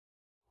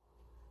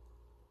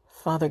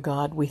Father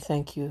God, we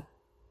thank you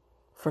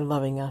for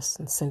loving us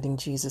and sending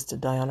Jesus to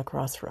die on a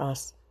cross for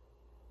us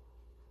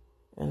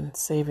and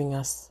saving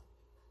us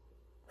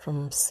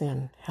from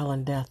sin, hell,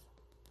 and death,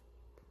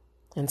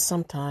 and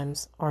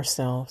sometimes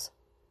ourselves.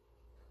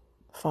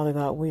 Father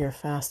God, we are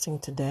fasting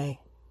today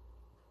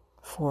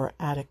for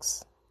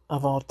addicts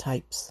of all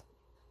types.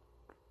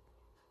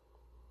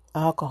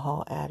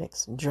 Alcohol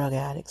addicts, drug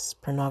addicts,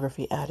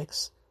 pornography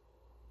addicts,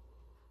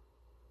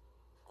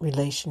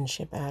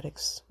 relationship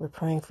addicts. We're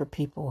praying for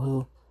people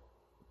who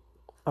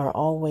are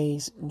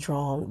always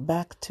drawn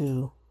back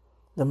to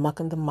the muck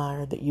and the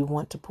mire that you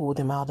want to pull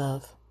them out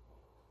of.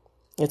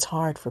 It's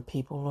hard for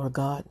people, Lord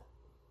God.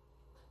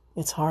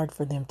 It's hard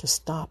for them to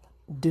stop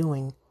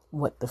doing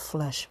what the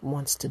flesh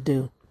wants to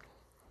do.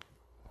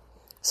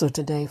 So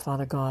today,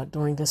 Father God,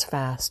 during this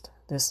fast,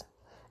 this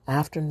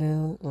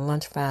afternoon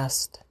lunch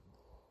fast,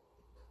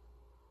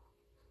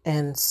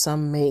 and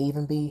some may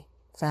even be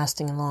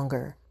fasting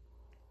longer,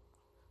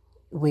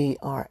 we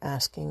are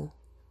asking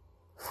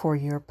for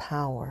your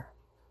power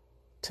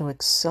to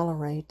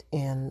accelerate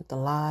in the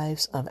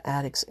lives of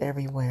addicts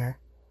everywhere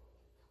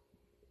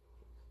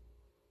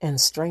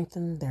and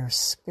strengthen their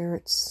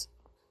spirits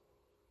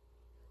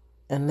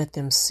and let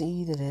them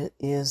see that it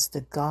is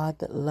the God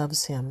that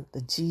loves him,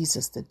 the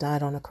Jesus that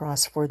died on the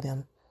cross for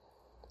them,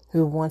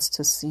 who wants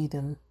to see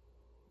them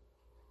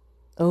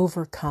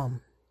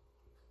overcome.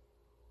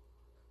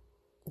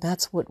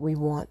 That's what we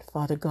want,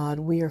 Father God.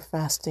 We are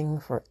fasting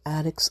for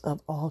addicts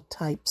of all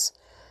types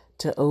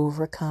to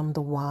overcome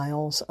the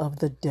wiles of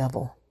the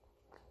devil,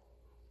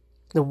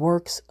 the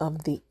works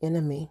of the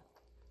enemy,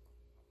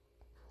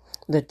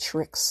 the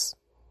tricks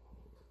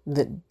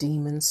that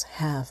demons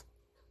have,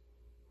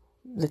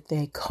 that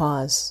they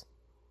cause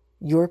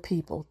your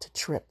people to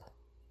trip,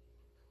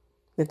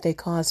 that they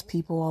cause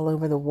people all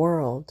over the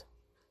world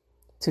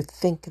to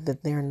think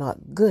that they're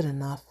not good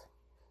enough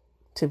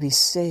to be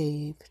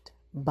saved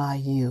by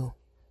you.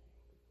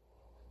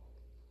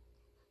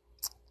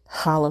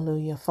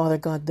 Hallelujah. Father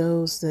God,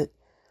 those that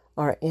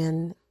are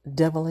in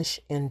devilish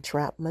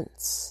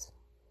entrapments,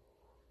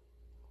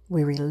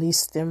 we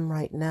release them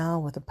right now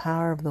with the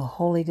power of the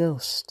Holy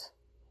Ghost,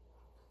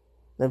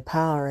 the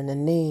power in the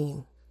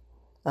name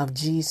of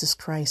Jesus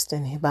Christ,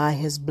 and by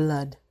his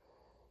blood,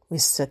 we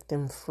set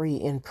them free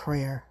in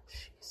prayer.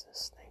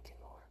 Jesus, thank you,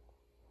 Lord.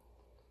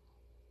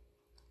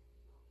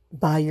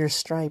 By your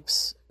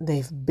stripes,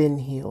 they've been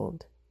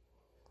healed.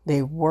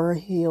 They were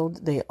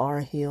healed, they are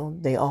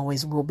healed, they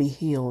always will be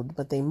healed,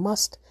 but they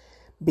must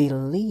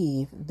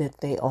believe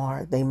that they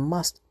are. They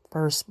must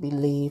first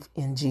believe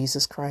in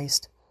Jesus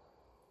Christ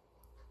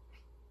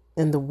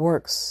and the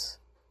works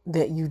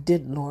that you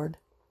did, Lord,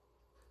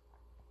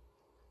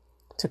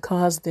 to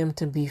cause them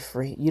to be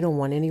free. You don't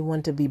want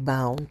anyone to be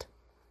bound.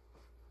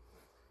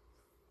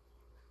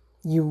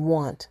 You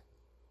want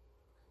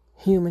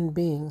human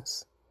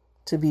beings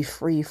to be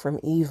free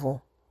from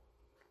evil.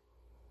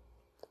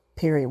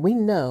 Period. We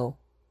know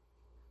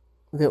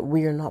that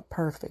we are not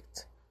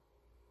perfect,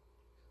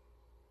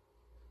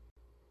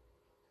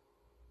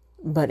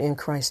 but in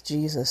Christ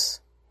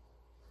Jesus,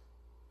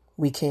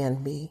 we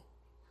can be.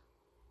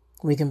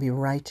 We can be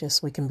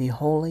righteous. We can be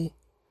holy.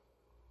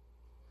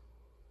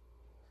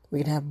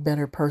 We can have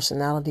better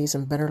personalities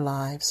and better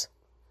lives,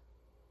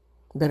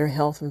 better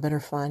health and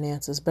better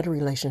finances, better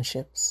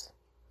relationships,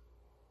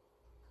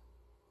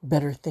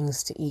 better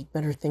things to eat,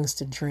 better things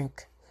to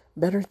drink,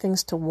 better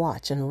things to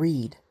watch and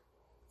read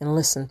and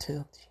listen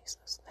to.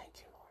 Jesus, thank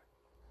you, Lord.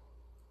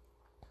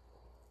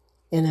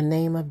 In the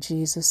name of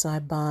Jesus, I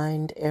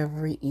bind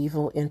every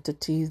evil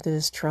entity that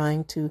is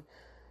trying to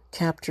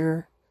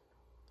capture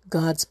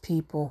God's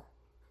people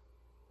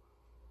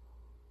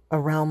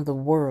around the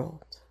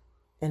world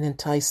and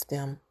entice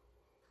them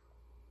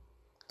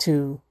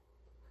to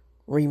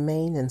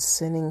remain in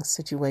sinning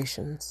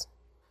situations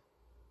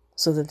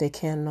so that they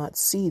cannot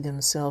see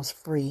themselves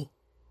free,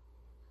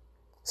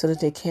 so that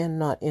they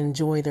cannot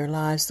enjoy their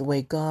lives the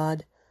way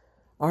God,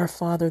 our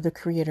Father, the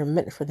Creator,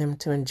 meant for them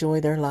to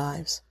enjoy their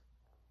lives.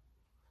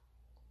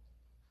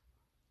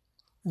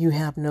 You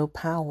have no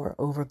power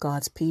over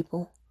God's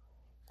people,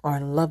 our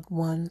loved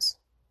ones,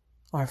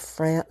 our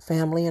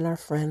family and our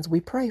friends.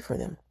 We pray for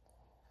them.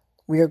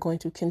 We are going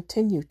to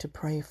continue to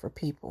pray for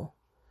people.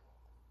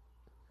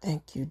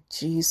 Thank you,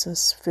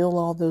 Jesus. Fill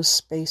all those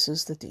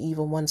spaces that the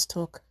evil ones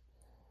took.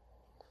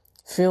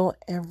 Fill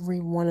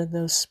every one of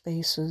those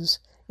spaces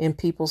in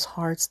people's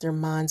hearts, their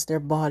minds, their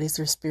bodies,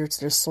 their spirits,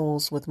 their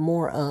souls with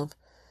more of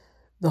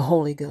the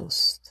Holy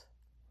Ghost,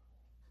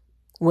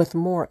 with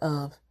more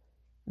of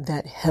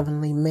that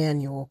heavenly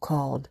manual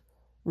called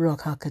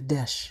Ruach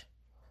HaKodesh,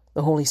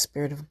 the Holy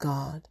Spirit of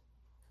God,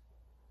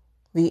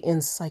 the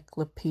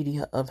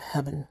encyclopedia of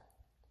heaven,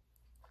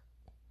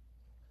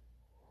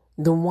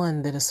 the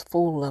one that is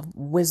full of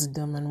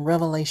wisdom and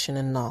revelation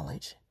and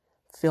knowledge.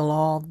 Fill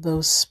all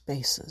those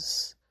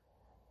spaces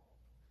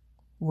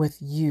with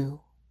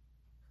you,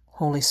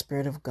 Holy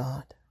Spirit of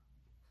God.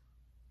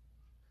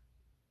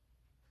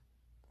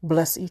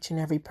 Bless each and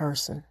every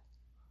person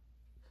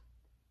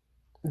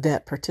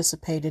that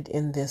participated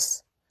in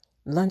this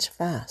lunch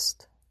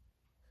fast.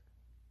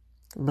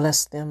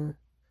 Bless them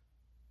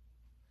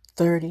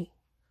 30,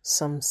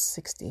 some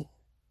 60,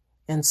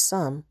 and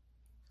some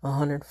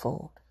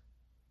 100-fold.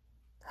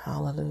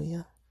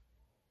 Hallelujah.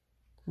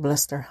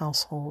 Bless their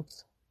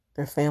households,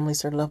 their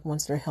families, their loved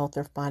ones, their health,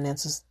 their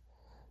finances,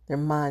 their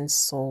minds,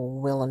 soul,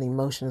 will, and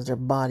emotions, their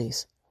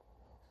bodies,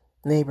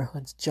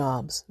 neighborhoods,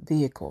 jobs,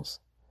 vehicles,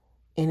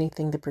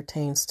 anything that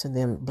pertains to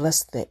them.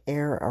 Bless the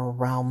air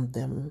around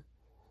them.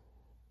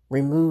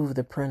 Remove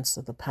the prince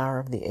of the power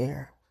of the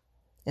air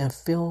and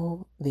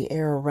fill the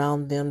air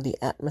around them, the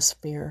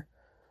atmosphere,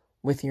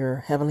 with your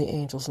heavenly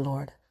angels,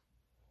 Lord.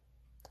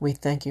 We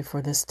thank you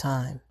for this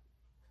time.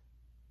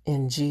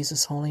 In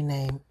Jesus' holy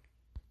name,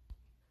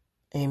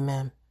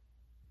 amen.